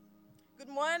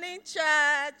morning,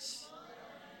 church.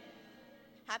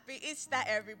 Happy Easter,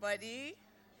 everybody.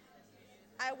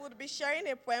 I would be sharing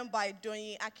a poem by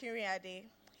Doyin Akinrinade.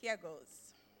 Here goes.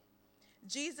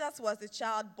 Jesus was the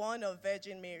child born of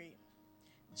Virgin Mary.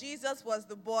 Jesus was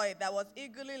the boy that was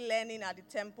eagerly learning at the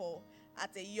temple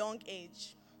at a young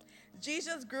age.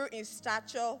 Jesus grew in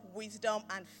stature, wisdom,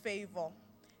 and favor.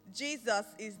 Jesus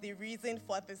is the reason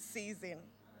for the season.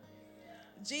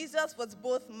 Jesus was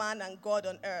both man and God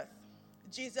on earth.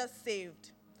 Jesus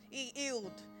saved, he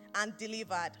healed, and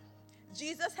delivered.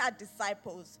 Jesus had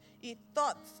disciples. He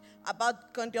thought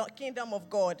about the kingdom of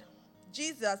God.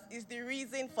 Jesus is the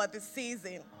reason for the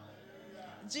season.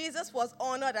 Jesus was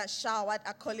honored and showered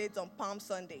accolades on Palm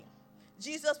Sunday.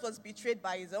 Jesus was betrayed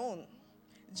by his own.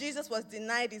 Jesus was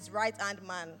denied his right-hand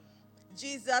man.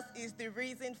 Jesus is the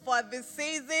reason for the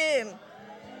season.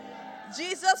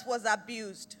 Jesus was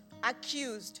abused,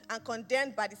 accused, and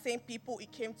condemned by the same people he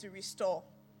came to restore.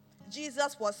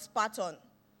 Jesus was spat on,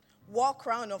 wore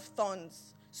crown of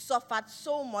thorns, suffered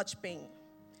so much pain.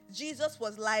 Jesus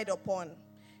was lied upon,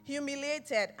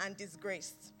 humiliated, and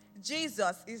disgraced.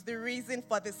 Jesus is the reason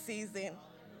for the season.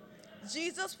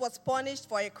 Jesus was punished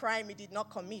for a crime he did not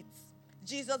commit.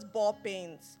 Jesus bore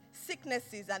pains,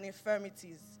 sicknesses, and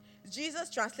infirmities. Jesus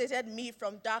translated me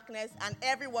from darkness and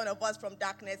every one of us from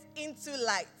darkness into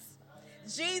light.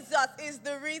 Jesus is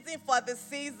the reason for the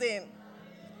season.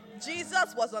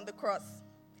 Jesus was on the cross.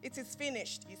 It is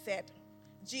finished, he said.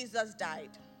 Jesus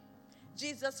died.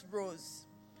 Jesus rose,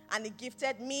 and he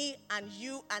gifted me and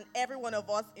you and every one of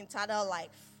us eternal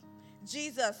life.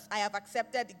 Jesus, I have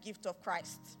accepted the gift of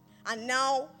Christ, and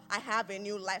now I have a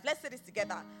new life. Let's say this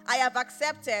together. I have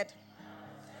accepted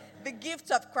the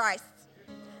gift of Christ,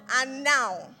 and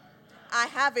now I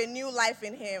have a new life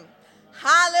in him.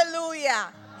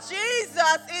 Hallelujah.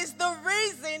 Jesus is the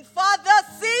reason for the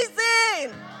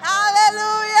season.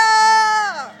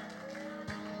 Hallelujah.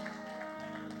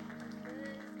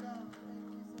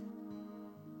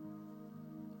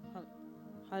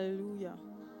 Hallelujah.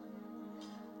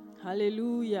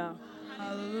 Hallelujah.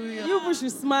 Hallelujah. You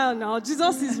should smile now.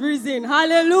 Jesus is risen.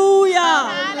 Hallelujah.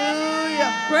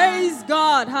 Hallelujah. Praise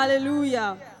God.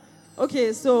 Hallelujah.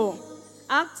 Okay, so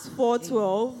Acts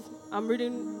 4:12. I'm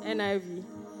reading NIV.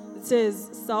 It says,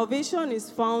 salvation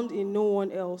is found in no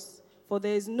one else, for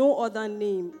there is no other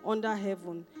name under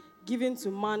heaven given to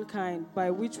mankind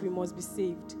by which we must be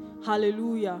saved.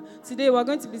 Hallelujah. Today we're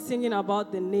going to be singing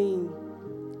about the name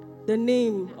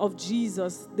of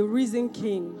Jesus, the risen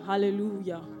King.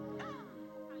 Hallelujah.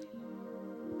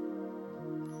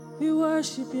 We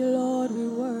worship you, Lord, we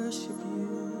worship you.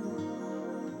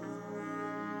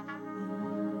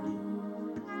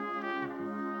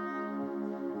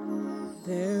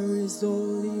 There is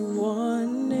only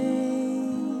one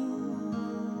name.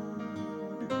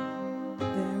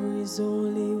 There is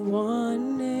only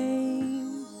one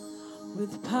name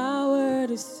with power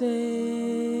to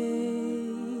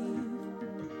save.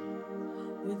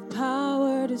 With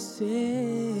power to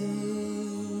save.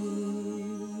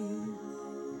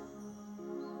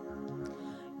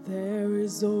 There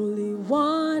is only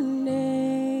one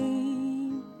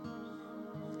name.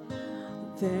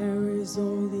 There is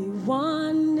only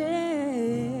one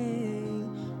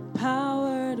name,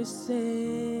 power to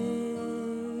save,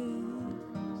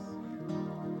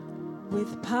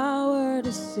 with power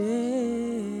to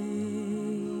save.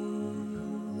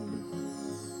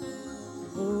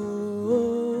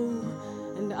 Oh,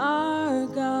 and our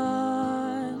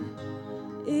God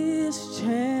is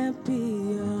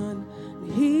champion,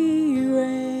 and he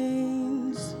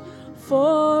reigns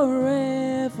forevermore.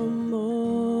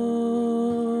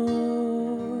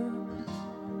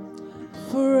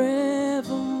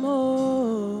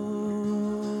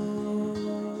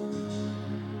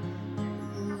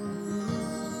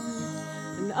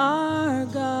 And our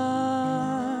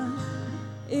God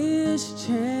is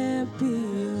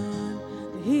champion,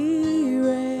 he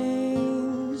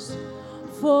reigns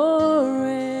forevermore.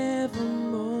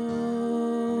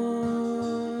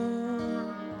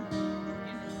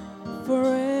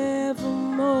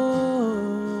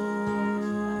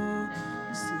 Forevermore.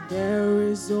 See, there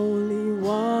is only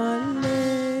one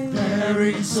name. There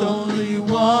is only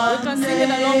one You can sing it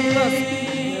along with us.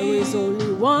 There is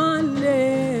only one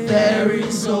name. There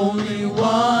is only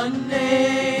one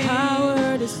name.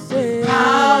 Power to save.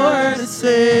 Power to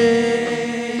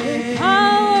save.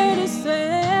 Power to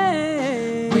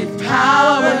save. With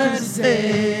power to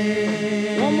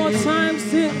save. One more time,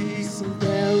 sing. Sing.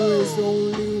 There is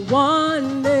only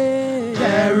one name.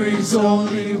 There is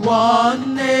only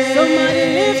one name.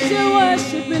 Somebody lift your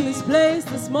worship in this place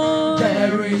this morning.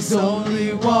 There is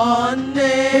only one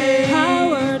name.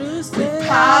 Power to save.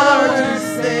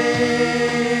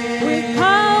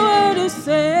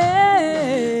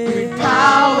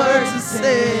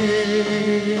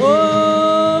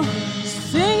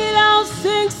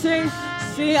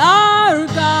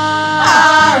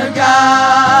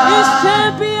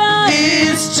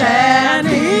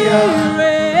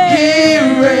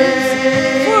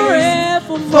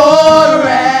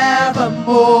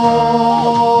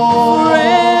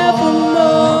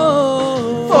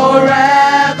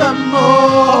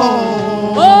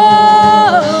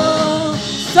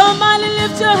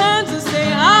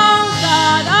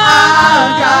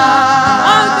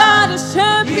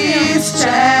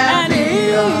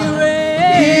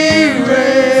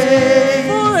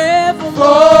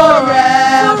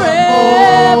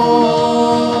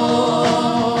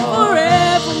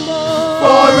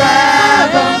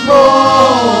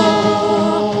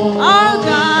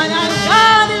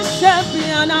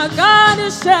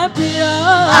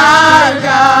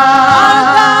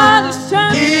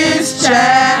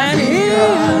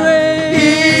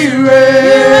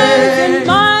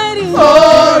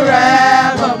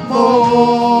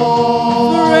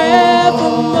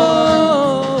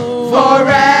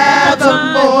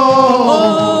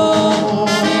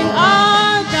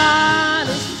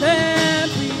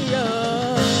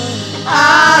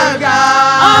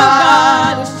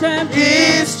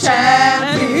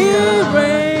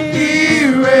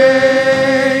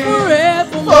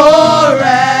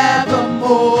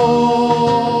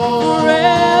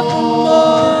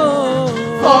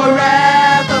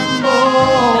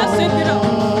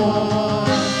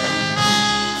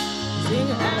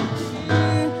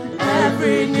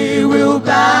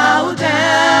 bow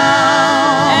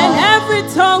down. And every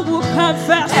tongue will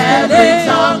confess. Every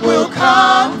tongue will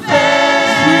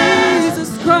confess. Jesus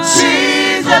Christ.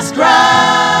 Jesus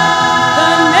Christ. The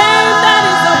name that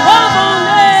is above all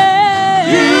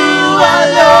names. You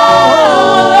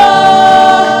alone.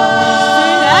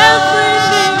 Sing every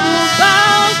knee will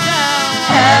bow down.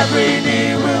 Every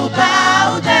knee will bow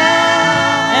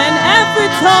down. And every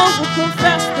tongue will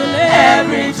confess the name.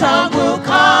 Every tongue will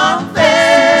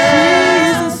confess.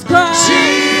 Jesus Christ.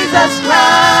 Jesus Christ.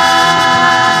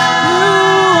 You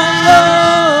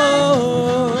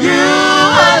alone. You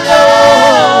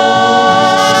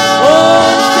alone. Oh,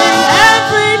 sing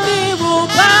every knee will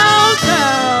bow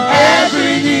down.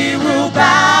 Every knee will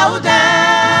bow down.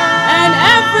 And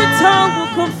every tongue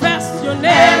will confess your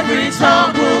name. Every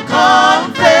tongue will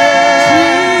confess.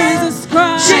 Jesus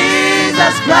Christ.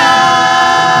 Jesus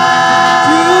Christ.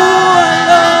 You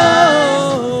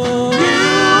alone. You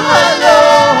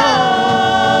alone.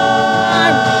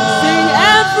 Sing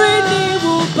every knee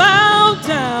will bow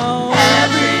down.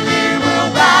 Every knee will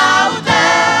bow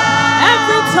down.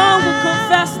 Every tongue will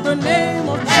confess the name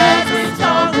of Every Jesus.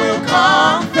 tongue will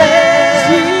confess.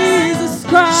 Jesus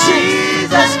Christ.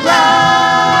 Jesus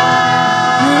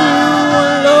Christ. You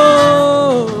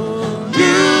alone.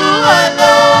 You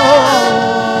alone.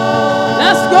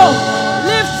 Let's go.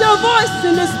 Lift your voice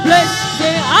in this place.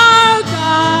 Say, our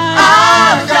God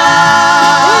Our is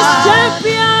God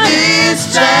champion. is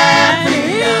And champion. He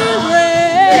He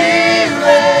reigns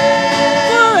reigns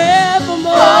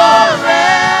forevermore.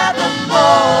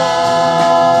 forevermore.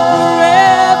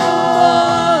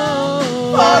 Forevermore.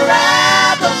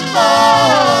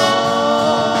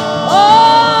 Forevermore.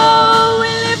 Oh, we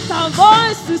lift our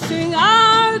voice to sing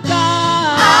our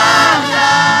God. Our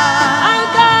God Our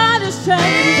God is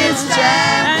champion. is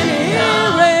champion. And He He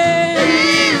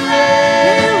reigns.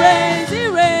 reigns He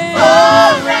reigns.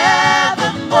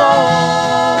 forevermore.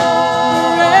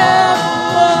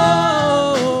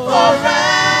 Forevermore.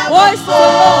 Voice to the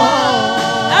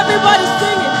Lord. Everybody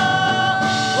sing it.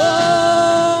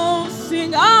 Oh,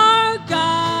 sing our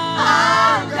God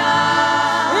Our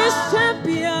God is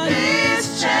champion.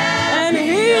 is And He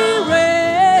champion.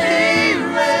 reigns He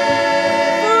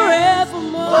reigns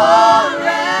forevermore.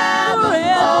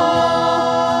 forevermore.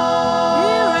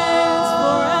 He reigns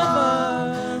forever.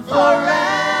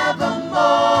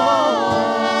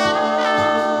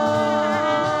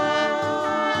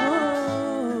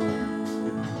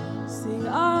 Forevermore. Sing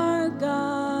our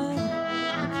God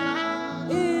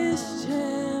is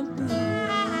champion,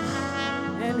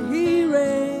 and He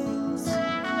reigns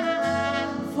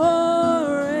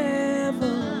forevermore.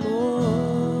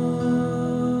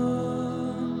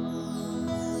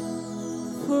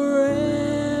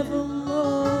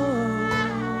 Forevermore.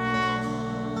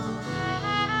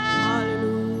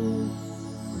 Hallelujah.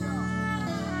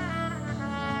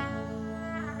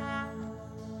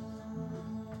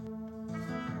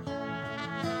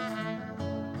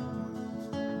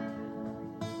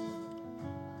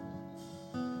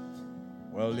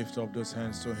 Well, lift up those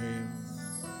hands to Him.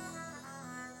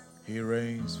 He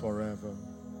reigns forever.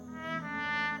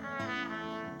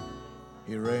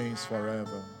 He reigns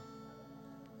forever.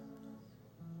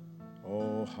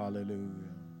 Oh, hallelujah.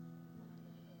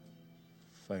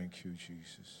 Thank you,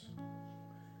 Jesus.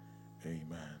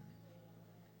 Amen.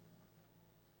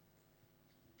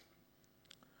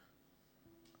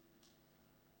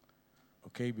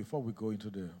 Okay, before we go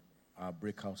into our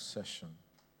breakout session,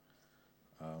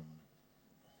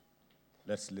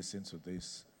 let's listen to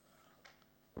this,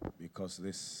 because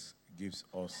this gives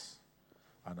us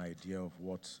an idea of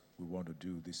what we want to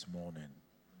do this morning.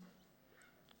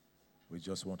 We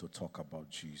just want to talk about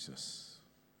Jesus.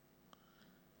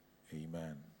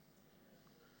 Amen.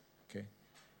 Okay,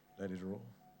 let it roll.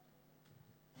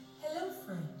 Hello,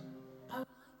 friend. I would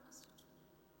like us to talk.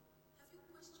 Have you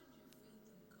questioned your faith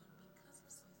in God because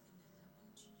of something that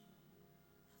happened to you?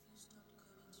 Have you stopped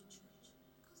going to church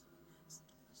because of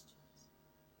unanswered questions?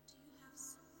 Do you have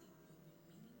something you've been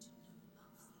meaning to know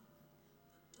about faith,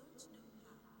 but don't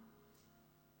know how?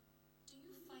 Do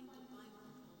you find the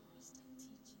Bible or Christian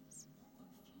teachings more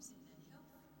confusing than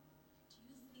helpful? Do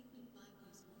you think the Bible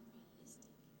is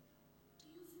unrealistic? Do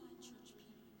you find church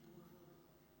people boring?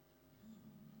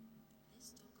 Let's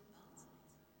talk about it.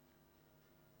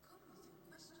 Come with your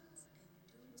questions and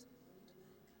don't hold back.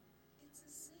 It's a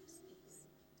safe space.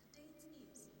 The date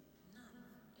is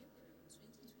 9th April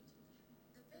 2023.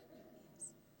 The venue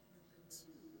is number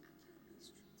 2 Akinbi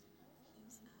Street off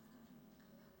Queens Avenue,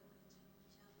 Alagbagi,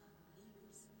 Java,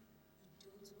 Lagos. You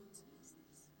don't want to miss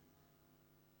this.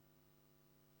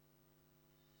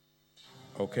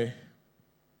 Okay.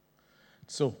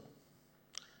 So,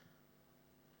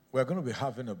 We're going to be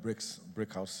having a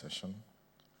breakout session.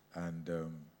 And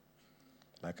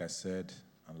like I said,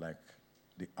 and like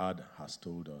the ad has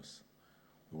told us,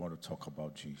 we want to talk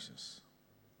about Jesus.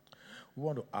 We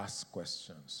want to ask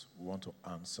questions. We want to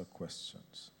answer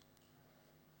questions.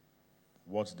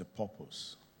 What's the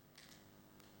purpose?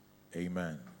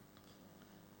 Amen.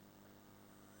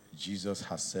 Jesus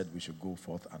has said we should go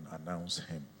forth and announce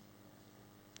him.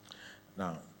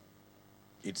 Now,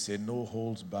 it's a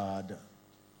no-holds-barred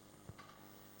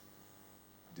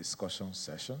discussion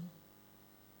session.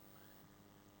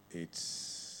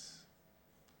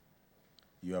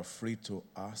 You are free to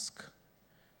ask.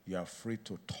 You are free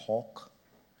to talk.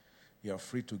 You are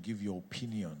free to give your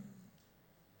opinion.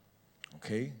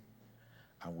 Okay?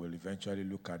 And we'll eventually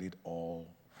look at it all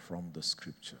from the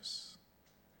scriptures.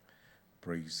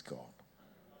 Praise God.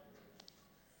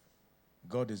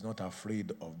 God is not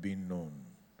afraid of being known.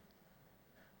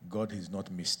 God is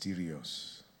not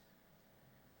mysterious.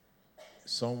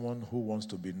 Someone who wants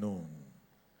to be known,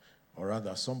 or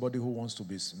rather somebody who wants to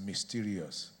be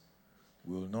mysterious,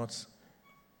 will not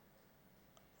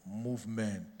move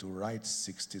men to write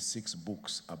 66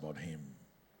 books about him.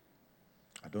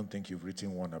 I don't think you've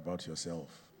written one about yourself.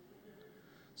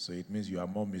 So it means you are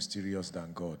more mysterious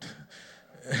than God.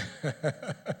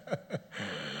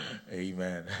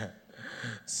 Amen.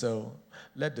 So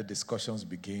let the discussions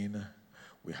begin.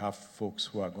 We have folks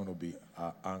who are going to be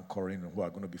anchoring, who are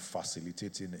going to be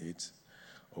facilitating it,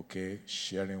 okay,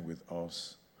 sharing with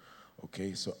us,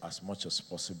 okay. So as much as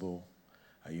possible,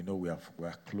 you know we are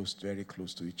close, very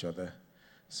close to each other.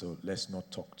 So let's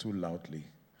not talk too loudly,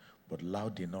 but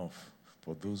loud enough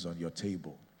for those on your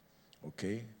table,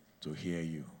 okay, to hear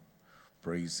you.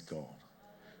 Praise God.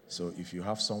 So if you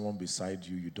have someone beside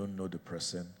you, you don't know the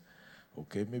person,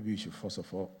 okay, maybe you should first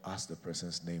of all ask the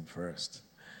person's name first.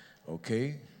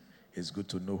 Okay? It's good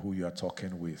to know who you are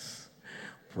talking with.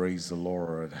 Praise the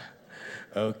Lord.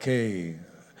 Okay.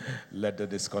 Let the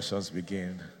discussions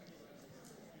begin.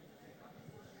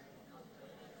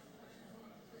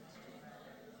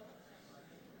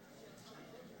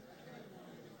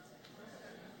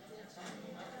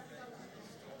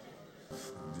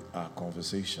 Our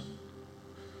conversation.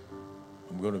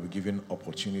 I'm going to be giving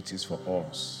opportunities for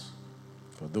us,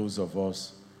 for those of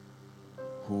us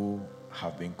who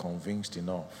have been convinced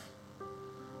enough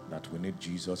that we need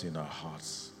Jesus in our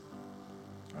hearts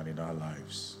and in our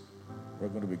lives. We're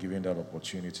going to be given that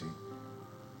opportunity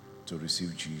to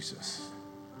receive Jesus.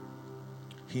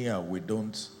 Here we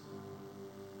don't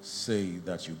say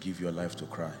that you give your life to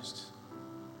Christ,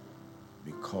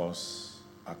 because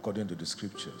according to the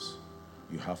scriptures,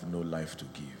 you have no life to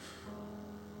give.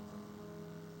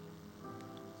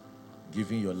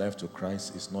 Giving your life to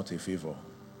Christ is not a favor.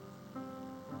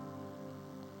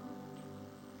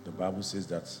 The Bible says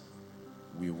that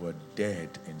we were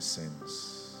dead in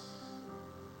sins.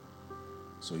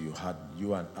 So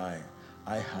you and I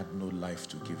had no life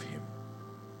to give him,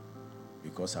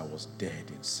 because I was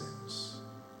dead in sins.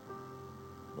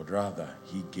 But rather,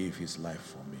 he gave his life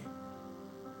for me.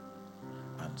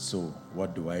 And so,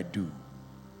 what do?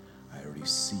 I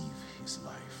receive his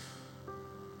life.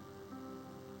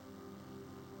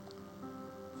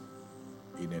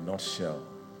 In a nutshell,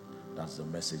 that's the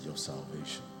message of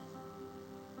salvation.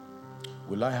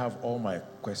 Will I have all my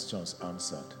questions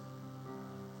answered?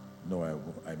 No,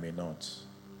 I may not.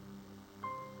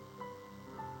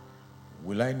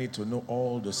 Will I need to know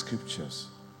all the scriptures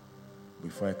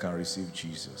before I can receive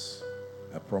Jesus?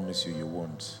 I promise you, you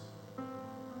won't.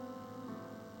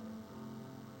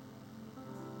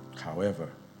 However,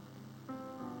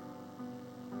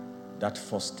 that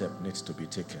first step needs to be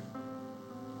taken.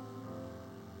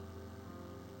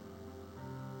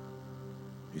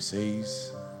 He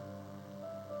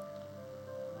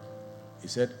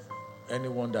said,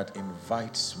 anyone that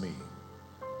invites me,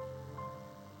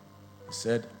 he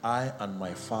said, I and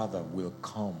my Father will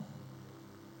come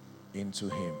into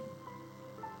him.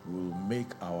 We will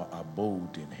make our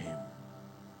abode in him.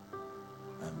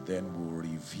 And then we'll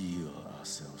reveal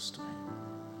ourselves to him.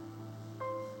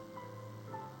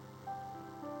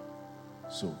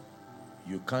 So,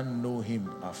 you can't know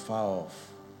him afar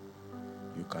off.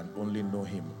 You can only know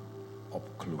him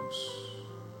up close.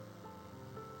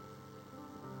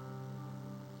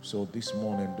 So this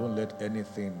morning, don't let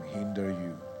anything hinder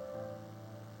you.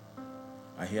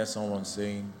 I hear someone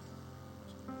saying,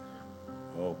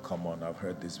 oh, come on, I've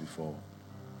heard this before.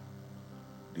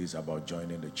 This is about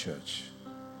joining the church.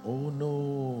 Oh,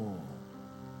 no.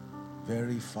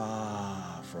 Very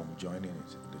far from joining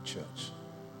the church.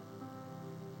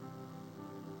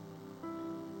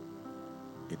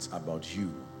 It's about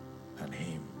you and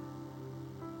him.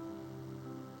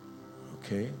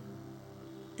 Okay?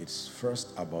 It's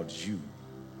first about you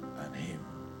and him.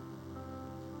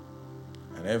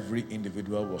 And every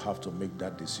individual will have to make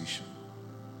that decision.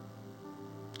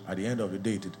 At the end of the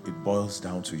day, it boils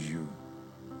down to you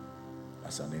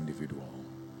as an individual.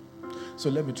 So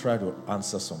let me try to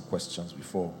answer some questions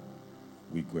before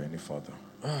we go any further.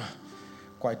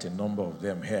 Quite a number of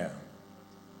them here.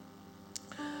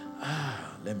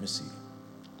 Let me see.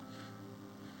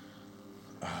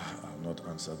 I'll not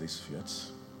answer this yet.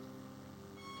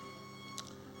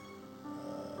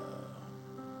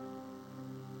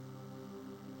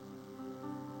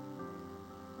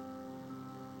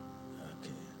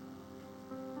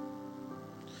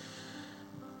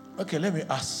 Okay, let me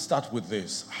start with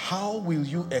this. How will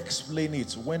you explain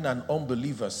it when an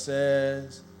unbeliever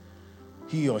says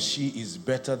he or she is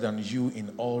better than you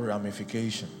in all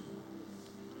ramification?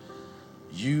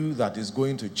 You that is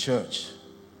going to church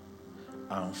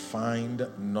and find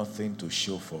nothing to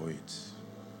show for it.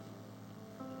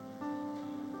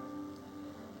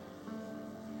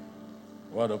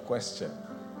 What a question.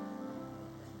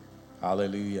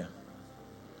 Hallelujah.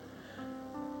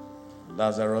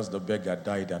 Lazarus the beggar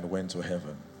died and went to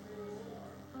heaven.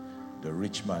 The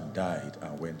rich man died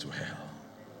and went to hell.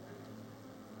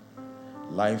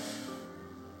 Life,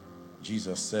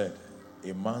 Jesus said,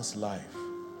 a man's life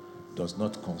does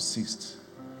not consist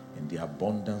in the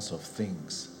abundance of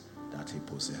things that he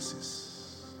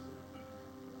possesses.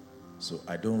 So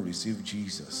I don't receive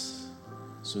Jesus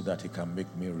so that he can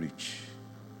make me rich.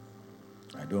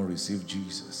 I don't receive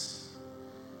Jesus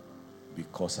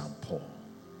because I'm poor.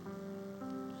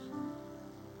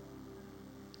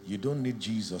 You don't need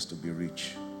Jesus to be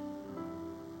rich.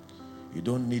 You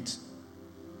don't need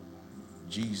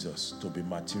Jesus to be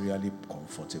materially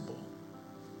comfortable.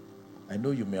 I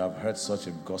know you may have heard such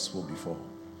a gospel before,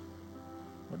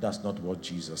 but that's not what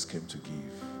Jesus came to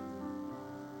give.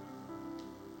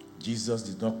 Jesus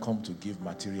did not come to give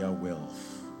material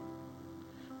wealth,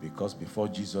 because before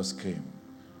Jesus came,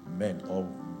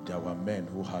 there were men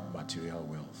who had material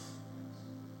wealth.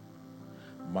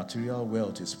 Material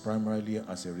wealth is primarily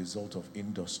as a result of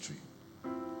industry.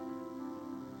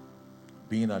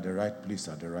 Being at the right place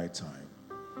at the right time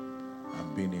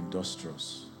and being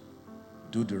industrious.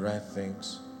 Do the right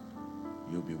things,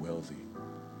 you'll be wealthy.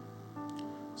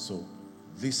 So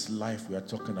this life we are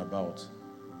talking about,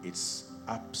 it's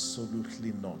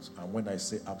absolutely not. And when I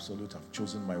say absolute, I've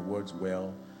chosen my words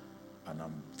well and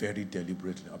I'm very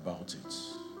deliberate about it.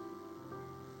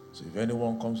 So if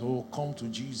anyone comes, oh, come to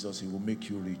Jesus, he will make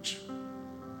you rich.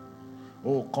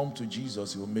 Oh, come to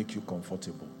Jesus, he will make you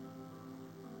comfortable.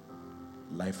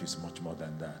 Life is much more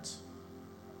than that.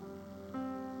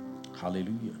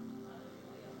 Hallelujah.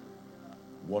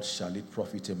 What shall it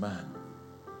profit a man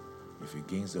if he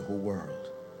gains the whole world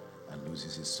and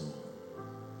loses his soul?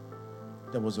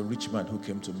 There was a rich man who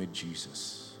came to meet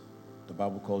Jesus. The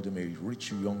Bible called him a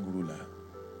rich young ruler.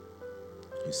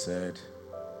 He said,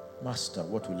 Master,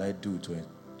 what will I do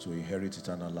to inherit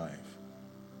eternal life?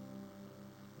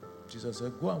 Jesus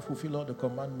said, go and fulfill all the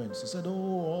commandments. He said, oh,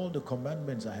 all the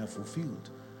commandments I have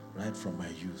fulfilled right from my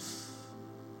youth.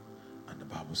 And the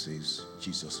Bible says,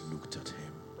 Jesus looked at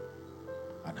him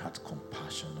and had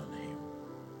compassion on him.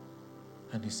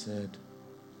 And he said,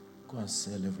 go and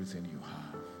sell everything you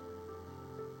have.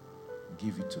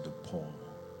 Give it to the poor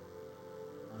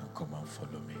and come and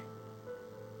follow me.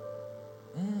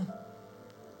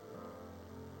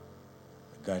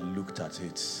 The guy looked at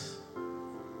it,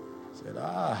 said,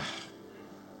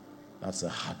 that's a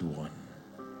hard one.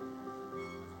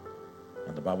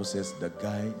 And the Bible says the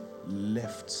guy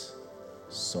left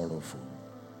sorrowful.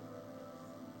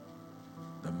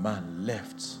 The man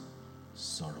left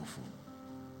sorrowful.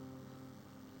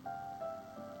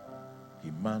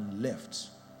 The man left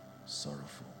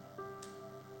sorrowful.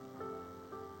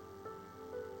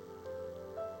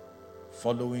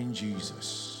 Following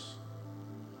Jesus.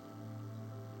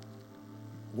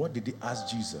 What did he ask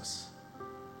Jesus?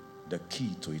 The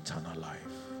key to eternal life.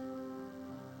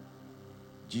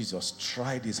 Jesus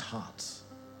tried his heart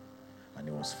and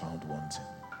he was found wanting.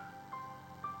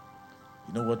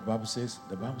 You know what the Bible says?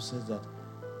 The Bible says that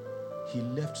he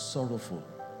left sorrowful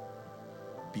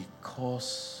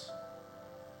because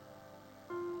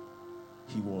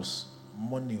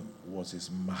money was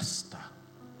his master.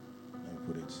 Let me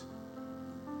put it.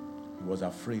 He was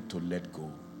afraid to let go.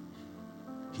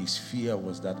 His fear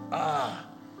was that,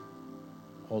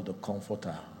 all the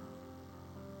comforter,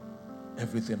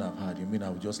 everything I've had, you mean I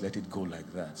will just let it go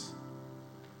like that?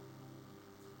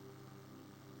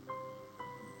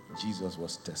 Jesus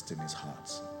was testing his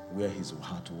heart. Where his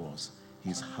heart was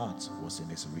in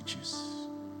his riches.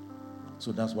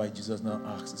 So that's why Jesus now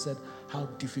asks, he said, how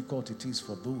difficult it is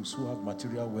for those who have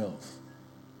material wealth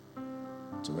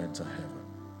to enter heaven.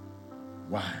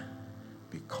 Why?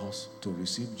 Because to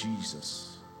receive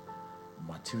Jesus,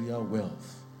 material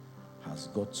wealth has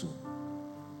got to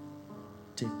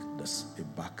take a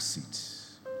back seat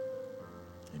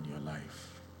in your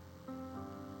life.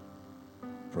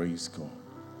 Praise God.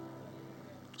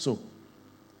 So,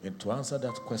 and to answer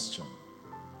that question,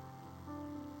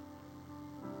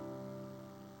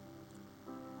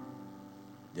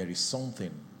 there is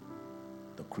something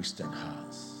the Christian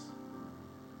has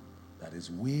that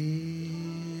is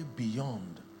way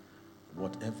beyond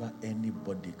whatever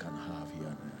anybody can have here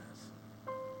on earth.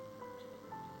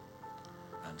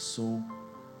 And so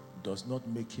does not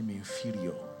make him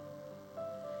inferior.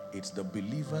 It's the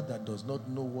believer that does not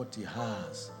know what he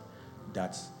has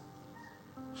that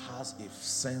has a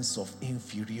sense of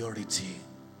inferiority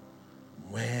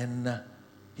when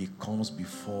he comes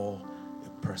before a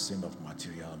person of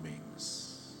material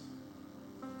means.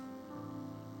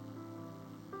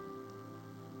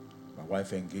 My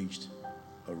wife engaged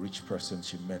a rich person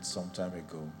she met some time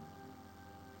ago,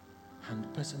 and the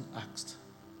person asked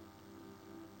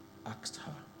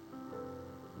her,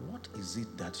 what is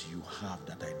it that you have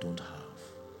that I don't have?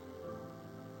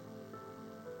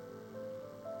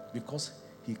 Because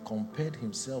he compared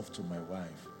himself to my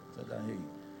wife. He said, hey,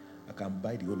 I can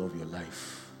buy the whole of your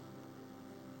life.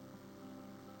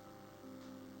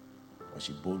 But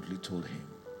she boldly told him,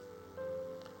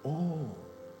 oh,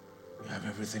 you have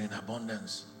everything in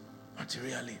abundance,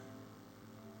 materially.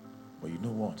 But you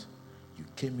know what? You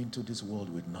came into this world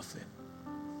with nothing.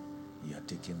 You are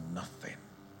taking nothing.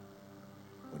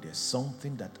 But there's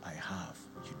something that I have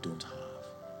you don't have.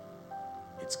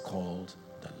 It's called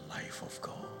the life of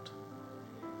God.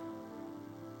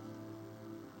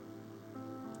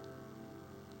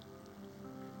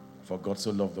 For God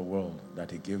so loved the world that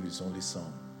he gave his only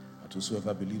Son, that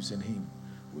whosoever believes in him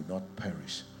will not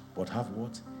perish, but have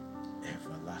what?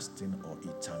 Everlasting or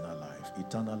eternal life.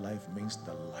 Eternal life means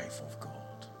the life of God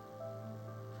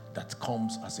that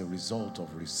comes as a result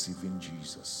of receiving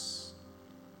Jesus,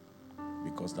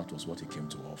 because that was what he came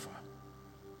to offer.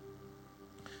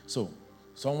 So,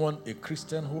 a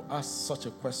Christian who asks such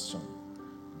a question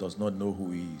does not know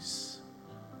who he is.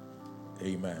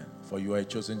 Amen. For you are a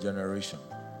chosen generation,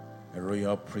 a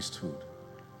royal priesthood,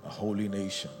 a holy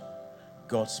nation,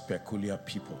 God's peculiar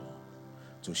people,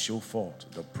 to show forth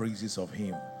the praises of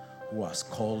him who has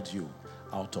called you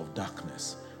out of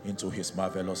darkness into his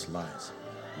marvelous light.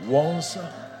 Once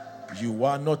you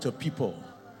are not a people,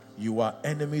 you are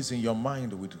enemies in your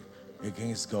mind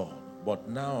against God, but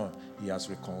now he has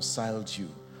reconciled you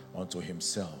unto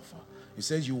himself. He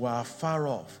says you are far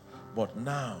off, but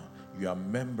now you are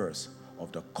members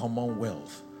of the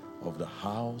commonwealth of the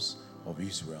house of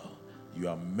Israel. You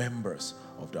are members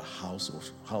of the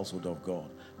household of God.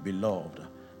 Beloved,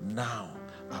 now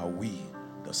are we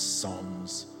the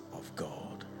sons of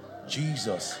God.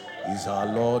 Jesus is our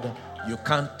Lord. You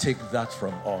can't take that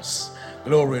from us.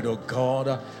 Glory to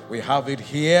God. We have it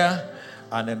here,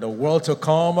 and in the world to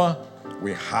come,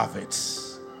 we have it.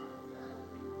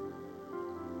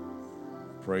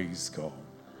 Praise God.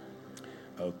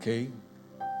 Okay.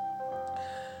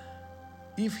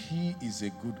 If he is a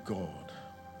good God,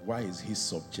 why is he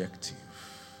subjective?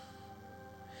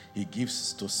 He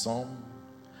gives to some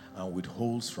and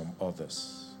withholds from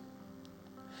others.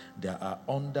 There are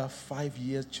under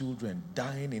 5-year children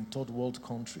dying in third world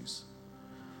countries.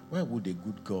 Why would a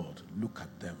good God look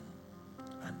at them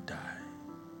and die?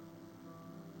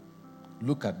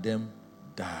 Look at them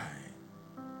die.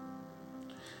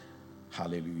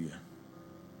 Hallelujah.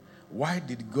 Why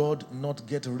did God not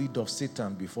get rid of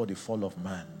Satan before the fall of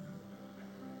man?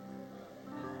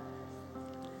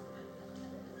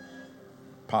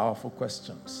 Powerful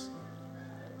questions.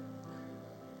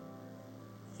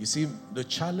 You see, the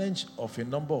challenge of a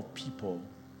number of people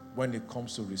when it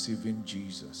comes to receiving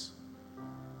Jesus,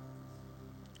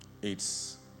 it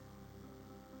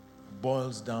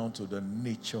boils down to the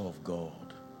nature of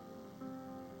God.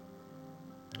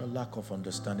 A lack of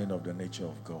understanding of the nature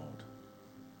of God.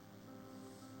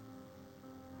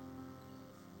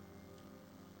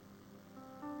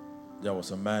 There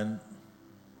was a man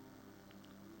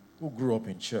who grew up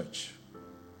in church.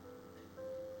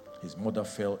 His mother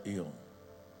fell ill,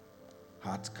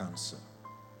 heart cancer,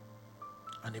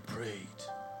 and he prayed.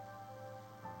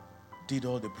 Did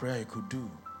all the prayer he could do,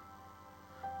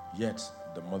 yet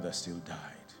the mother still died.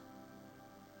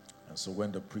 And so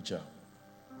when the preacher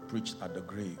preached at the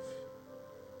grave,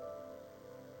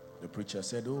 the preacher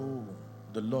said, oh,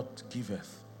 the Lord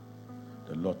giveth,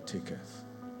 the Lord taketh.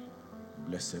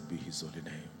 Blessed be his holy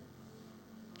name.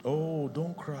 Oh,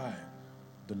 don't cry.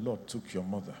 The Lord took your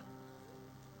mother.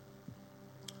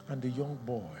 And the young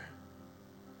boy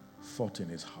thought in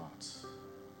his heart,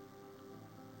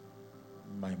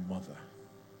 my mother,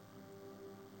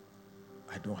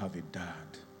 I don't have a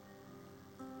dad,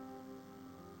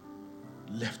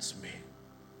 left me.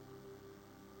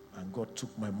 And God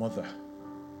took my mother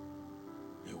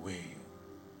away,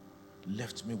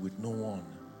 left me with no one,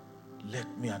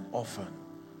 left me an orphan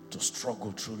to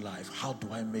struggle through life. How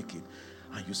do I make it?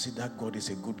 And you see that God is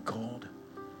a good God.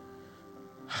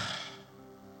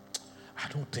 I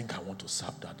don't think I want to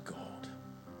serve that God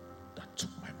that took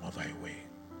my mother away.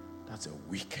 That's a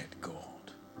wicked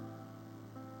God.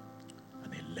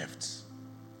 And he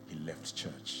left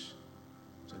church.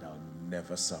 Said, I'll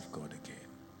never serve God again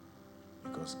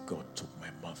because God took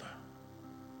my mother.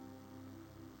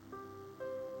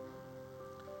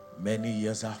 Many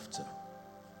years after,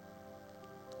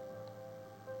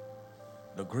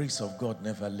 the grace of God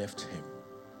never left him,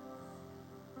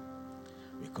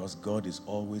 because God is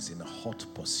always in a hot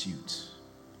pursuit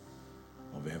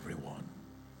of everyone.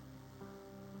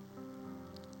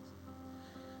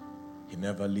 He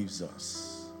never leaves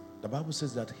us. The Bible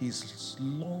says that he's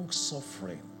long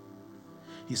suffering.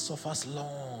 He suffers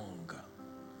long.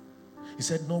 He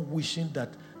said,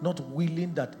 not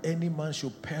willing that any man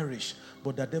should perish,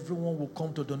 but that everyone will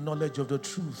come to the knowledge of the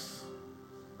truth.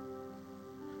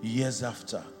 Years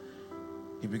after,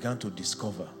 he began to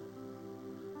discover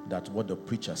that what the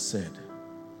preacher said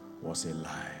was a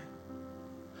lie.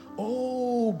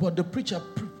 Oh, but the preacher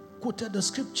quoted the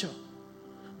scripture.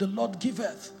 The Lord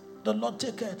giveth, the Lord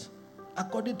taketh,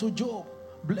 according to Job.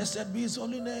 Blessed be his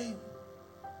holy name.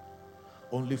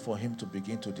 Only for him to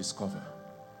begin to discover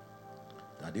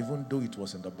that even though it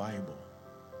was in the Bible,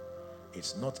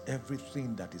 it's not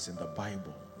everything that is in the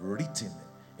Bible, written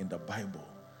in the Bible,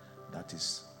 that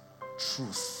is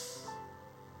truth.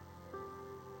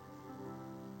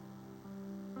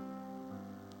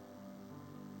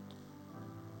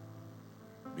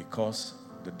 Because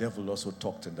the devil also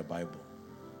talked in the Bible.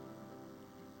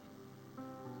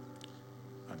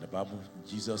 And the Bible,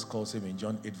 Jesus calls him in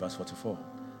John 8 verse 44,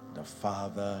 the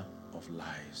father of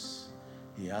lies.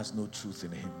 He has no truth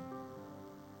in him.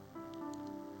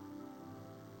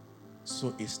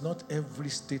 So it's not every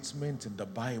statement in the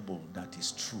Bible that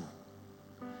is true,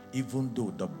 even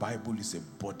though the Bible is a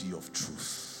body of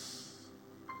truth.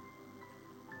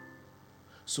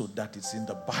 So that it's in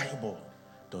the Bible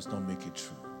does not make it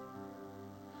true.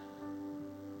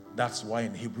 That's why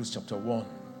in Hebrews chapter 1,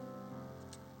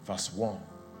 verse 1,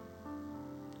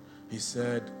 he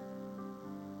said,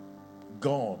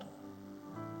 God,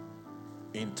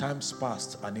 in times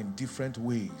past and in different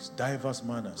ways, diverse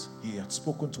manners, he had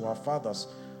spoken to our fathers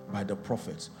by the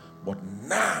prophets, but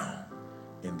now,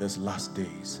 in these last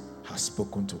days, has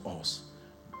spoken to us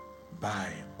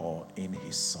by or in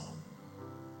his Son.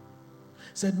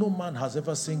 He said, no man has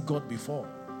ever seen God before.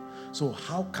 So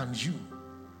how can you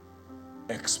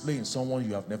explain someone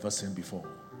you have never seen before?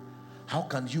 How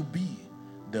can you be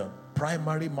the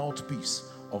primary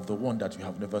mouthpiece of the one that you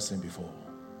have never seen before?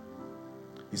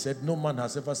 He said, no man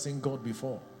has ever seen God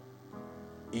before,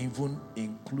 even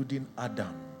including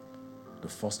Adam, the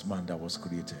first man that was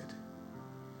created.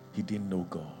 He didn't know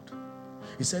God.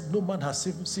 He said, no man has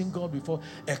seen God before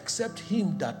except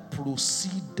him that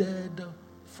proceeded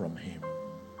from him.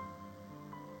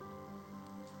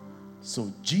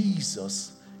 So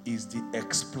Jesus is the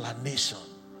explanation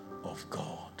of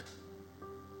God.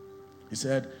 He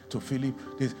said to Philip,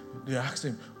 they asked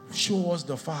him, show us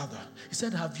the Father. He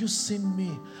said, have you seen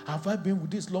me? Have I been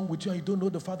with this long with you and you don't know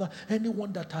the Father?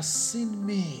 Anyone that has seen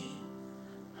me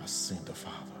has seen the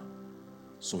Father.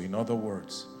 So in other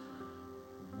words,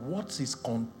 what is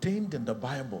contained in the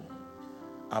Bible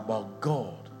about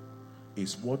God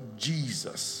is what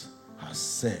Jesus has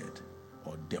said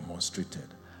or demonstrated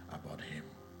about him.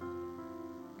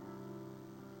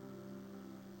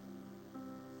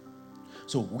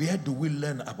 So where do we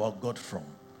learn about God from?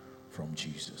 From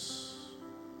Jesus.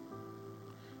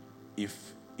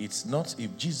 If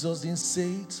Jesus didn't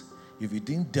say it, if he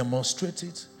didn't demonstrate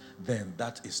it, then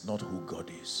that is not who God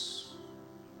is.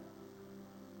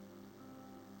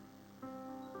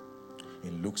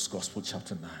 In Luke's Gospel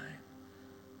chapter 9,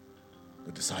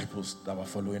 the disciples that were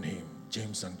following him,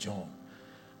 James and John,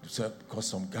 said, because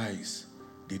some guys,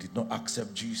 they did not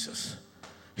accept Jesus.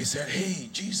 He said, hey,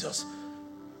 Jesus,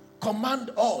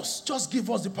 command us, just give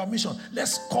us the permission.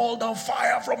 Let's call down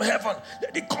fire from heaven.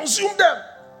 Let it consume them.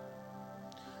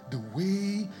 The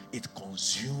way it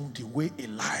consumed, the way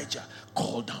Elijah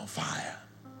called down fire.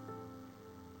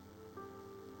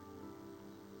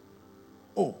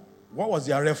 What was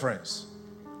their reference?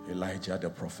 Elijah the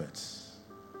prophet.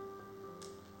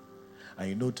 And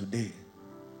you know, today,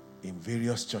 in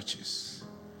various churches,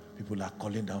 people are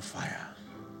calling down fire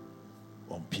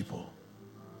on people,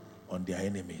 on their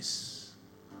enemies,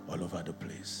 all over the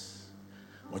place.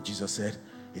 But Jesus said,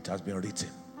 it has been written,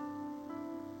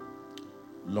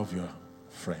 love your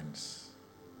friends,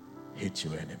 hate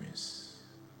your enemies.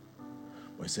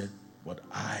 But he said, but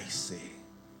I say.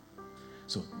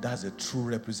 So that's a true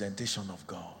representation of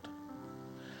God.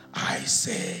 I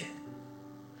say.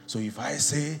 So if I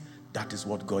say, that is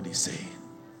what God is saying.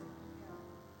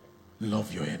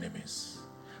 Love your enemies.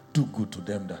 Do good to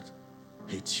them that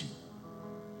hate you.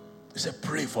 He said,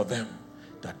 pray for them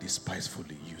that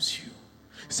despisefully use you.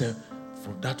 He said,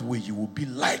 for that way you will be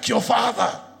like your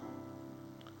Father,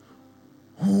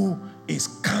 who is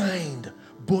kind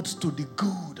both to the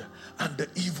good and the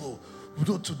evil,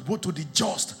 both to the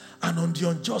just and on the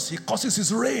unjust. He causes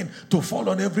his rain to fall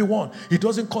on everyone. He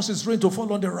doesn't cause his rain to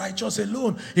fall on the righteous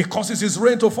alone. He causes his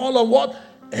rain to fall on what?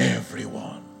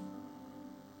 Everyone.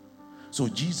 So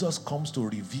Jesus comes to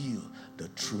reveal the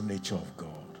true nature of God.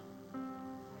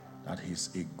 That he's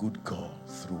a good God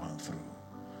through and through.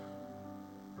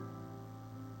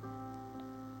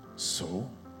 So,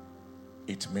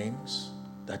 it means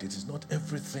that it is not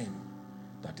everything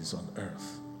that is on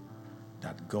earth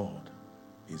that God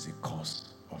is the cause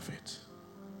of it.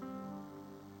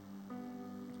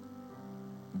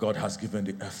 God has given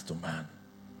the earth to man.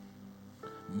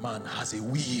 Man has a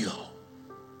will.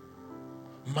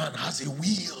 Man has a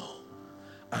will.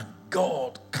 And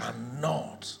God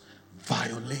cannot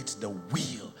violate the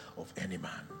will of any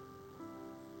man.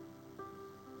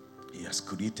 He has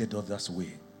created others'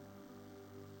 way.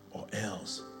 Or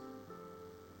else,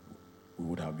 we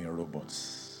would have been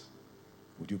robots.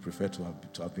 Would you prefer to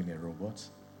have been a robot?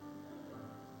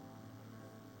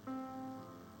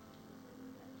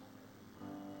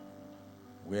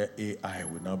 Where AI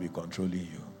will now be controlling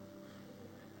you.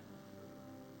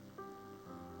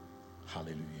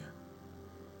 Hallelujah.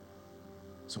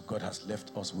 So God has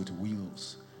left us with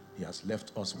wills. He has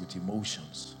left us with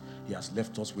emotions. He has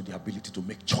left us with the ability to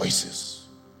make choices.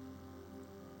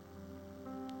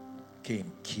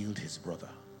 Cain killed his brother.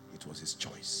 It was his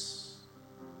choice.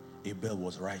 Abel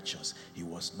was righteous. He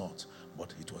was not,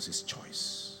 but it was his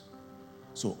choice.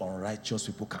 So unrighteous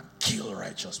people can kill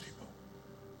righteous people.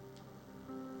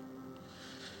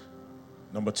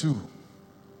 Number 2,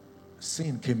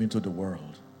 sin came into the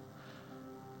world.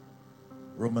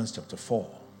 Romans chapter 4.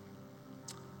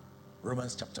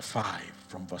 Romans chapter 5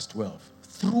 from verse 12.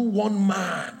 Through one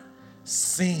man,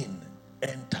 sin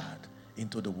entered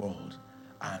into the world,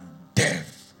 and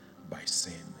death by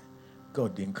sin.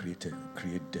 God didn't create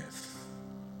death.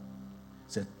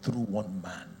 He said through one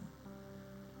man,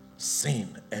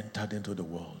 sin entered into the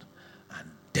world, and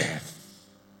death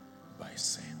by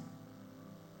sin.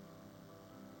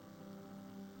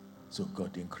 So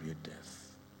God didn't create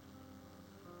death.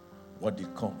 What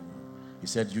did come? He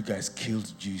said, you guys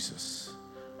killed Jesus,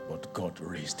 but God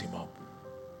raised him up.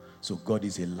 So God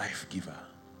is a life giver.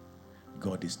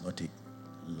 God is not a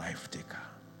life taker.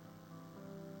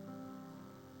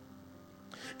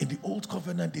 In the Old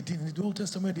Covenant, in the Old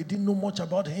Testament, they didn't know much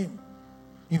about him.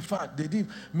 In fact,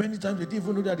 many times they didn't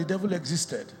even know that the devil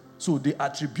existed. So they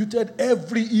attributed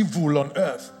every evil on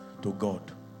earth to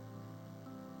God.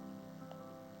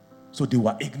 So they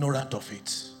were ignorant of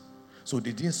it. So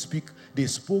they didn't speak, they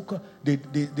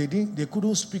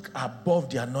couldn't speak above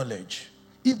their knowledge.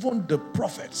 Even the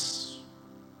prophets.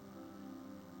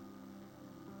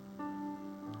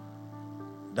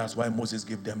 That's why Moses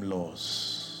gave them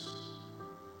laws.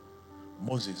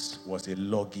 Moses was a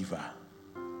lawgiver.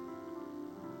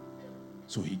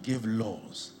 So he gave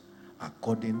laws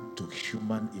according to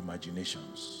human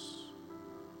imaginations.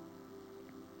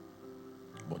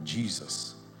 But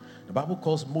Jesus, the Bible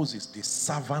calls Moses the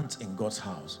servant in God's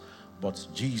house, but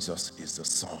Jesus is the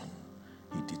Son.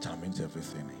 He determines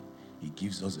everything. He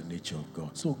gives us the nature of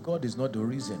God. So God is not the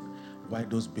reason why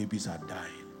those babies are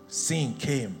dying. Sin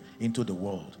came into the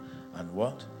world, and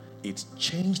what? It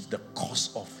changed the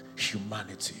course of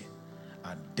humanity,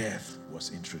 and death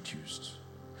was introduced.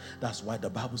 That's why the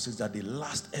Bible says that the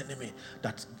last enemy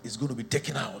that is going to be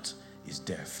taken out is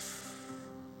death.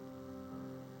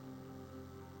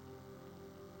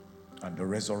 And the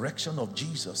resurrection of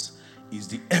Jesus is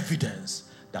the evidence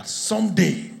that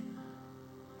someday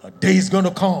a day is going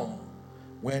to come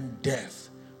when death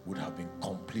would have been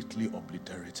completely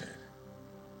obliterated.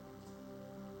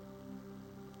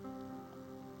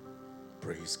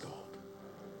 Praise God.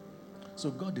 So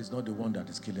God is not the one that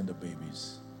is killing the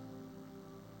babies.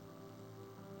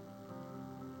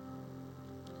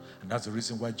 And that's the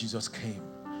reason why Jesus came.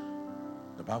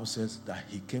 The Bible says that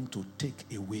he came to take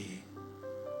away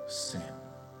sin.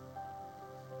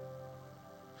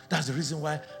 That's the reason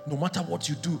why no matter what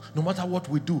you do, no matter what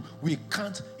we do, we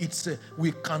can't,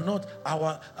 we cannot,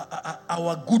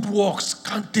 our good works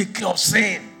can't take care of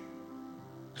sin.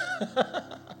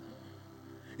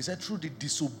 He said through the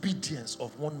disobedience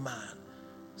of one man,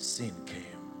 sin came.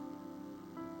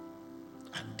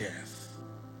 And death.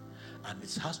 And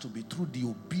it has to be through the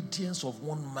obedience of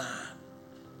one man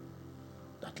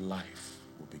that life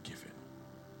will be given.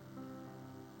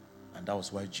 And that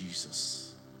was why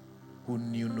Jesus, who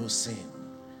knew no sin,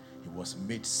 he was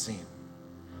made sin,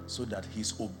 so that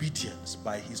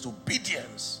by his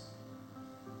obedience,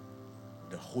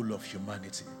 the whole of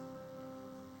humanity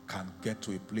can get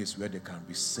to a place where they can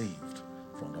be saved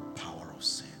from the power of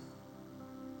sin.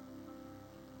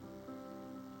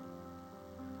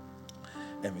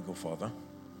 Let me go further.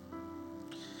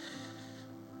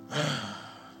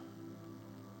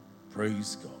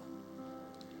 Praise God.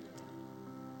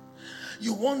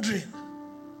 You're wondering,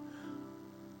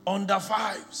 under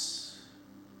fives,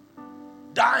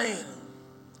 dying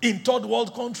in third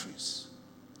world countries.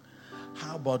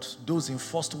 How about those in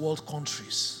first world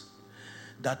countries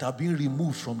that are being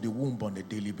removed from the womb on a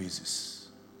daily basis?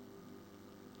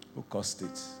 Who caused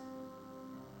it?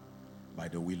 By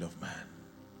the will of man.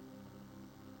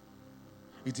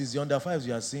 It is the under fives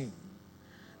you are seeing.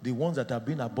 The ones that are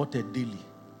being aborted daily.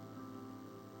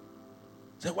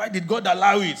 Say, why did God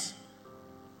allow it?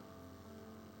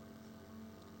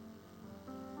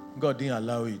 God didn't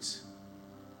allow it.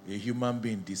 A human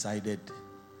being decided,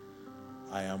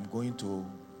 I am going to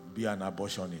be an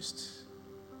abortionist.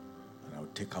 And I'll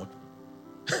take out.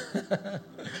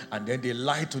 And then they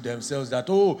lie to themselves that,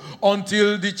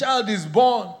 until the child is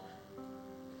born.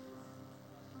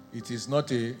 It is not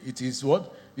a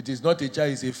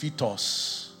child, it's a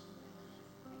fetus.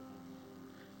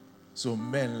 So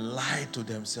men lie to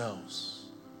themselves.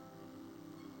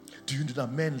 Do you know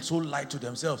that men so lie to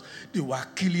themselves? They were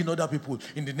killing other people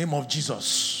in the name of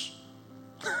Jesus.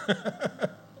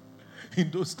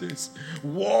 In those days,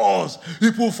 wars.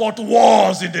 People fought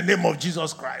wars in the name of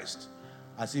Jesus Christ.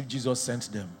 As if Jesus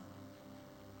sent them.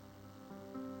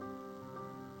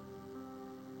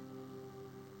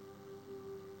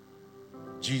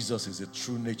 Jesus is the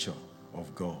true nature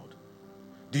of God.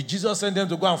 Did Jesus send them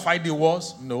to go and fight the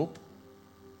wars? Nope.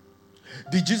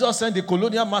 Did Jesus send the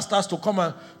colonial masters to come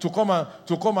and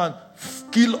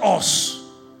kill us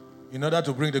in order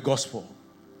to bring the gospel?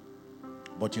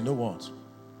 But you know what?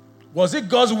 Was it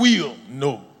God's will?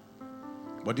 No.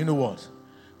 But you know what?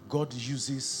 God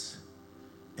uses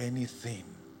anything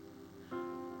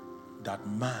that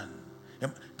man,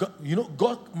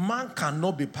 man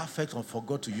cannot be perfect for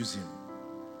God to use him.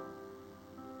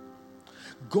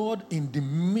 God, in the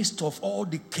midst of all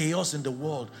the chaos in the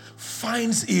world,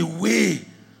 finds a way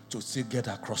to still get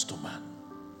across to man.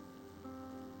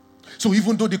 So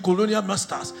even though the colonial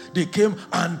masters, they came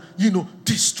and,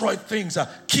 destroyed things,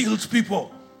 killed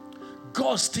people,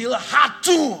 God still had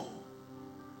to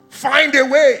find a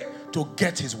way to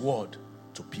get his word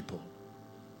to people.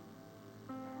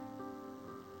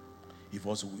 If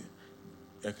also,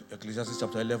 Ecclesiastes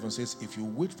chapter 11 says, if you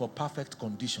wait for perfect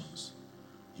conditions,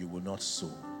 you will not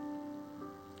sow.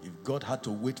 If God had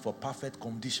to wait for perfect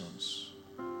conditions,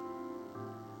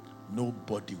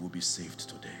 nobody will be saved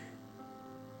today.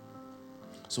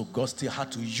 So God still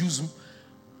had to use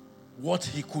what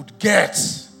he could get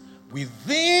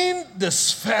within the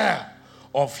sphere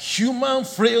of human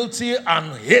frailty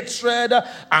and hatred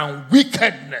and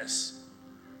wickedness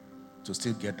to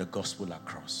still get the gospel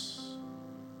across.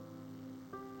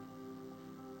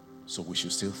 So we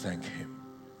should still thank him.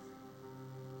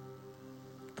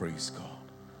 Praise God.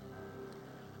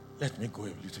 Let me go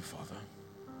a little further.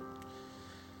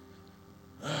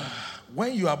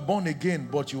 When you are born again,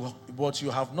 but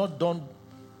you have not done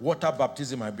water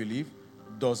baptism, I believe,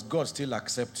 does God still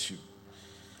accept you?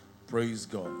 Praise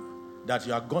God. That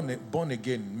you are born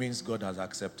again means God has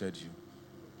accepted you.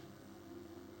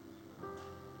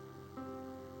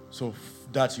 So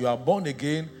that you are born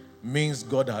again means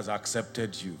God has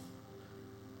accepted you.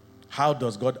 How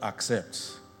does God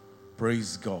accept?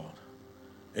 Praise God.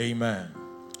 Amen.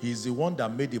 He's the one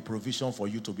that made the provision for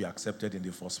you to be accepted in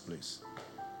the first place.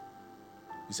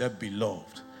 He said,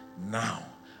 beloved, now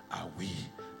are we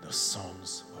the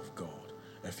sons of God.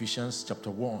 Ephesians chapter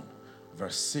 1,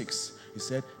 verse 6. He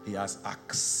said, he has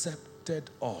accepted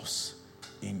us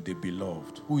in the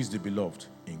beloved. Who is the beloved?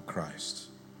 In Christ.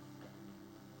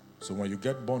 So when you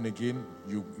get born again,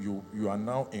 you are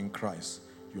now in Christ.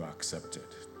 You are accepted.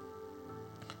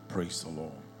 Praise the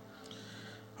Lord.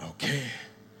 Okay.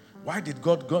 Why did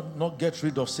God not get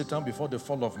rid of Satan before the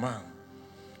fall of man?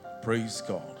 Praise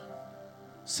God.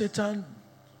 Satan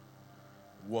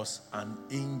was an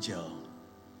angel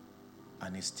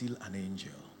and is still an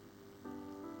angel.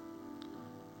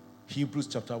 Hebrews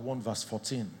chapter 1 verse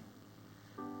 14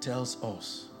 tells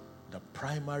us the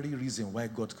primary reason why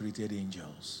God created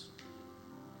angels.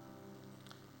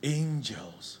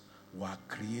 Angels were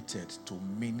created to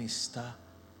minister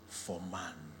for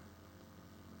man.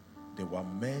 They were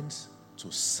meant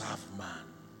to serve man.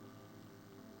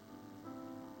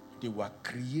 They were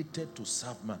created to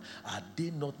serve man. Are they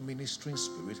not ministering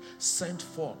spirits sent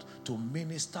forth to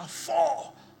minister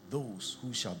for those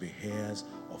who shall be heirs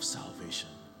of salvation?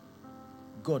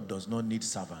 God does not need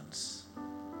servants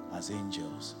as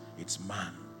angels. It's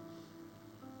man.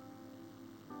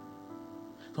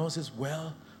 Someone says,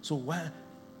 well, so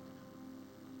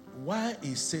why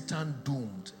is Satan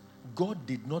doomed? God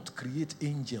did not create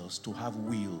angels to have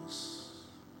wills.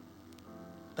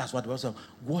 That's what the Bible says.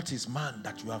 What is man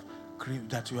that you have created,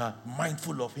 that you are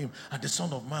mindful of him, and the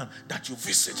Son of Man that you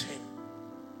visit him?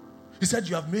 He said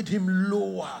you have made him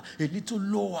lower, a little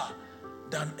lower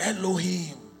than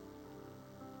Elohim.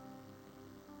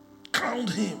 Crowned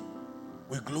him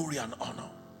with glory and honor.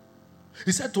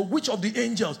 He said, to which of the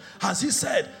angels has he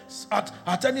said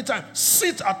at any time,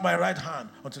 sit at my right hand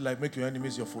until I make your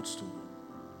enemies your footstool?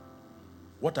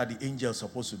 What are the angels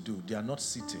supposed to do? They are not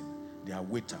sitting, they are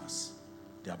waiters.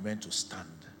 They are meant to stand.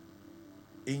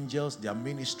 Angels, their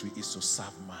ministry is to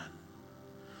serve man.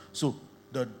 So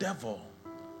the devil,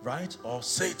 right, or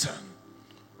Satan,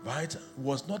 right,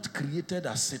 was not created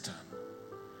as Satan,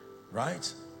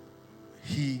 right?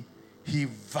 He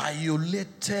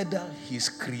violated his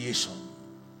creation.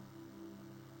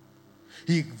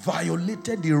 He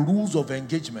violated the rules of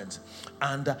engagement,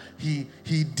 and he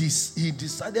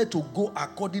decided to go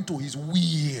according to his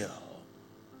will.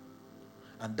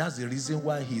 And that's the reason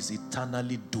why he's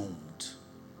eternally doomed.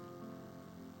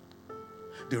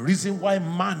 The reason why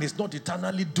man is not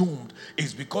eternally doomed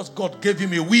is because God gave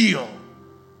him a will.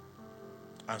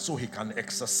 And so he can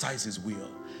exercise his will.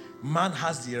 Man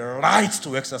has the right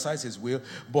to exercise his will,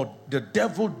 but the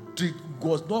devil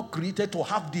was not created to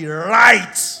have the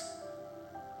right.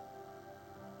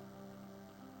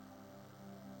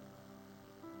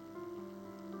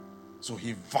 So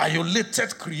he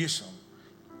violated creation.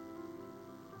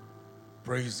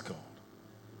 Praise God.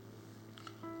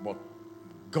 But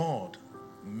God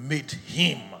made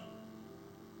him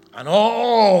and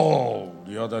all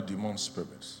the other demon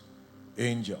spirits,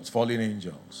 angels, fallen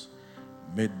angels,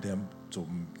 made them to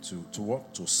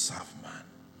what? To serve man.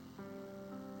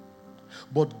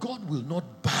 But God will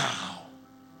not bow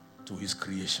to his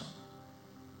creation.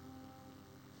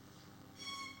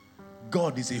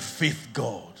 God is a faith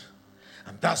God.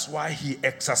 And that's why he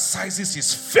exercises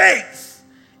his faith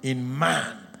in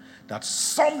man, that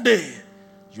someday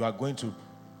you are going to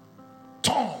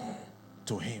turn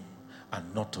to him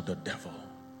and not to the devil.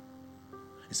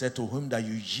 He said, to whom that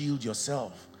you yield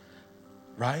yourself,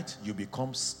 right, you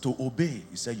become, to obey,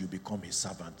 he said, you become his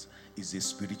servant. It's a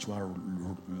spiritual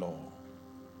law.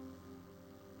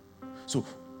 So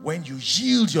when you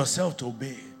yield yourself to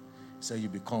obey, he said, you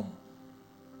become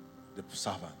the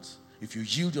servant. If you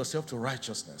yield yourself to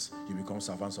righteousness, you become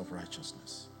servants of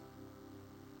righteousness.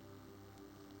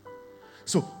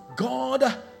 So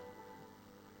God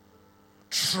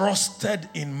trusted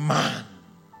in man,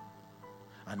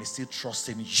 and is still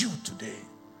trusting you today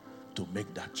to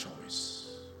make that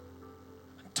choice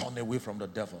and turn away from the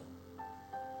devil.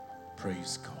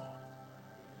 Praise God.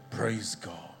 Praise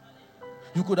God.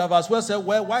 You could have as well said,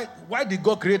 well, why did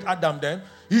God create Adam then?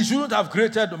 He shouldn't have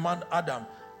created the man Adam.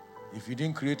 If you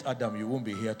didn't create Adam, you won't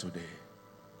be here today.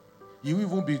 You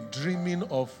won't be dreaming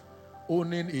of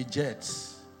owning a jet.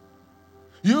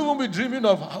 You won't be dreaming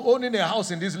of owning a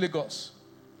house in this Lagos.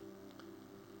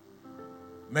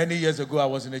 Many years ago, I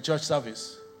was in a church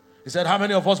service. He said, how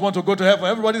many of us want to go to heaven?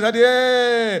 Everybody said,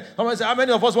 yay. Somebody said, how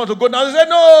many of us want to go now? They said,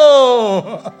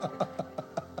 no.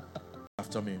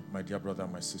 After me, my dear brother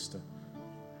and my sister,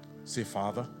 say,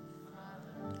 Father,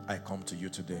 I come to you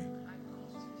today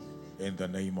in the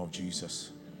name of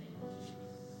Jesus.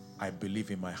 I believe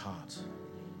in my heart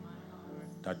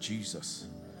that Jesus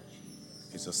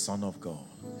is the Son of God.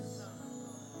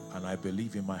 And I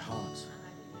believe in my heart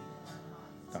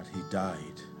that he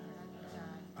died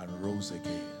and rose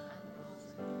again.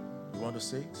 You want to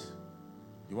say it?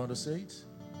 You want to say it?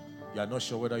 You are not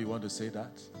sure whether you want to say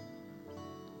that?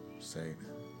 Say it.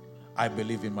 I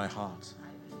believe in my heart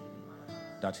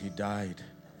that he died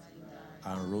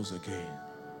and rose again.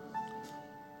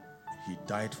 He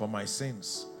died for my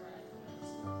sins.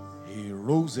 He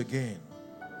rose again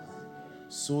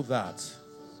so that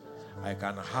I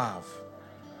can have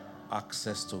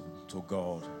access to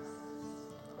God.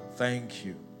 Thank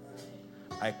you.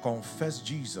 I confess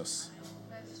Jesus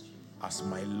as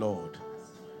my Lord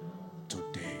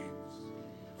today.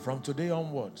 From today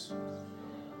onwards,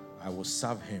 I will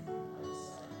serve him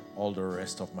all the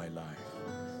rest of my life.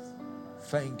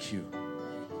 Thank you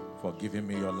for giving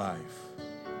me your life.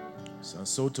 And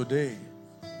so today,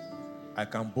 I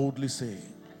can boldly say,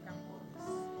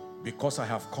 because I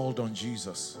have called on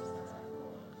Jesus,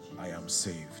 I am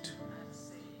saved.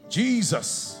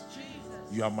 Jesus,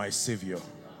 you are my Savior.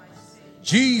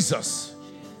 Jesus,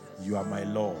 you are my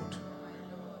Lord.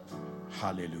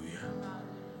 Hallelujah.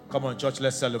 Come on, church,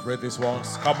 let's celebrate these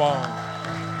ones. Come on.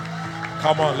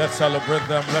 Come on, let's celebrate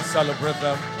them. Let's celebrate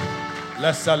them.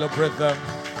 Let's celebrate them.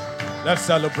 Let's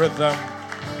celebrate them.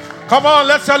 Come on,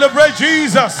 let's celebrate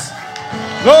Jesus.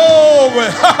 Glory.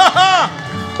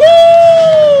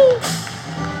 Woo!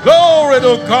 Glory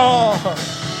to God.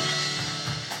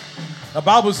 The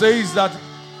Bible says that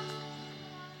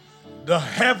the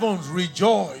heavens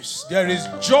rejoice. There is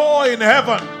joy in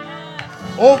heaven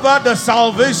over the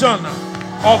salvation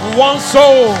of one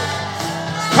soul.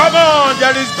 Come on,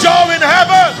 there is joy in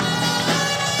heaven.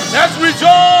 Let's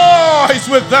rejoice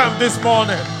with them this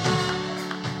morning.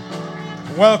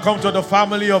 Welcome to the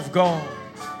family of God.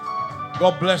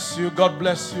 God bless you. God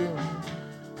bless you.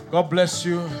 God bless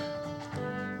you.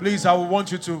 Please, I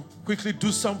want you to quickly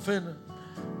do something.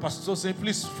 Pastor Tosin,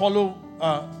 please follow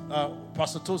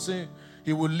Pastor Tosin.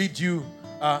 He will lead you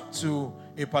to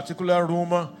a particular room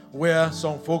where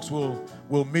some folks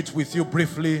will meet with you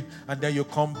briefly, and then you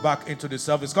come back into the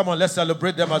service. Come on, let's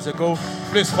celebrate them as they go.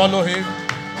 Please follow him.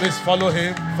 Please follow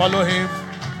him. Follow him.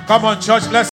 Come on, church, let's